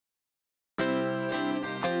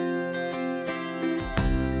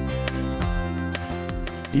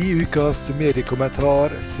I ukas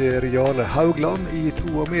mediekommentar ser Jarle Haugland i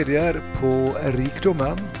Tro og medier på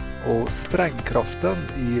rikdommen og sprengkraften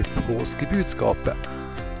i påskebudskapet,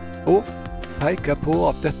 og peker på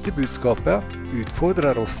at dette budskapet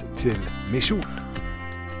utfordrer oss til misjon.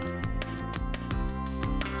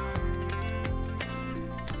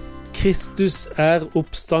 Kristus er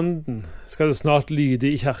oppstanden, skal det snart lyde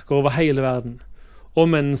i kirker over hele verden. Og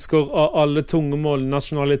mennesker av alle tungemål,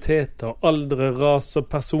 nasjonaliteter, aldre, ras og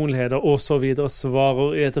personligheter og så videre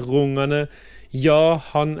svarer i et rungende «Ja,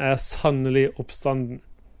 han er sannelig oppstanden».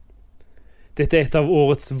 Dette er et av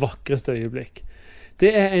årets vakreste øyeblikk.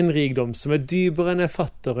 Det er en rikdom som er dypere enn jeg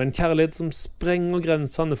fatter, en kjærlighet som sprenger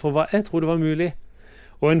grensene for hva jeg trodde var mulig,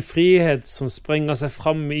 og en frihet som sprenger seg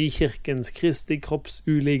fram i kirkens Kristi kropps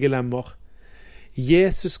ulike lemmer.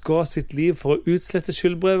 Jesus ga sitt liv for å utslette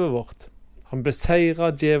skyldbrevet vårt. Han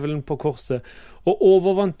beseiret djevelen på korset og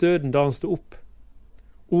overvant døden da han stod opp.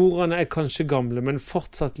 Ordene er kanskje gamle, men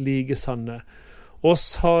fortsatt like sanne. Og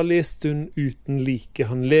salig stund uten like.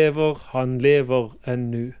 Han lever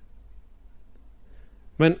ennu.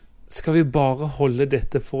 Men skal vi bare holde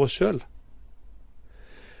dette for oss selv?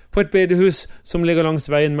 På et bedehus som ligger langs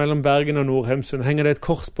veien mellom Bergen og Nordhemsund henger det et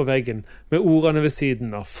kors på veggen med ordene ved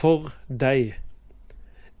siden av «For deg».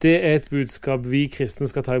 Det er et budskap vi kristne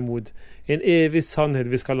skal ta imot, en evig sannhet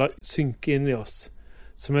vi skal la synke inn i oss,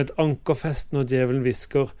 som et ankerfest når djevelen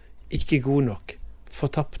visker, ikke god nok,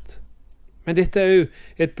 fortapt. Men dette er jo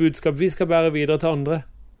et budskap vi skal bære videre til andre.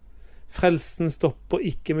 Frelsen stopper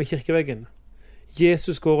ikke med kirkeveggen.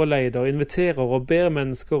 Jesus går og leider, inviterer og ber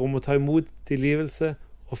mennesker om å ta imot tilgivelse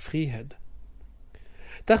og frihet.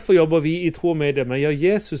 Derfor jobber vi i Tro og medier med å gjøre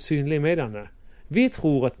Jesus synlig i mediene. Vi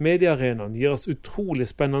tror at mediearenaen gir oss utrolig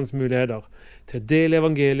spennende muligheter til å dele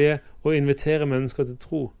evangeliet og invitere mennesker til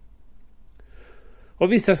tro. Og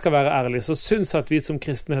hvis jeg skal være ærlig, så synes jeg at vi som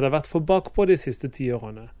kristne har vært for bakpå de siste 10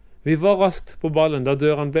 årene. Vi var raskt på ballen da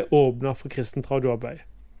dørene ble åpnet for kristent radioarbeid.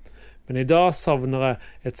 Men i dag savner jeg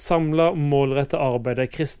et samlet, målrettet arbeid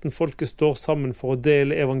der kristenfolket står sammen for å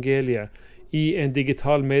dele evangeliet i en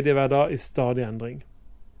digital mediehverdag i stadig endring.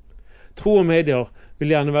 Tro og medier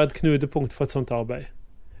vil gjerne være et knutepunkt for et sånt arbeid.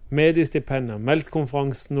 Mediestipendet,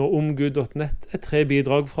 Meldt-konferansen og omgud.net er 3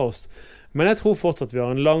 bidrag fra oss, men jeg tror fortsatt vi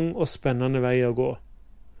har en lang og spennende vei å gå.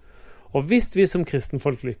 Og hvis vi som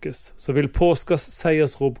kristenfolk lykkes, så vil påskas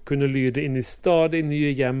seiersrop kunne lyde inn i stadig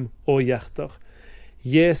nye hjem og hjerter.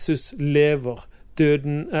 Jesus lever,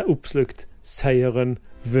 døden er oppslukt, seieren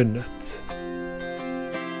vunnet.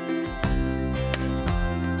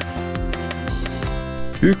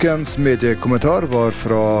 Ukens mediekommentar var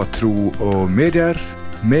fra Tro og medier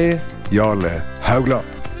med Jarle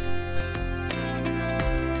Haugland.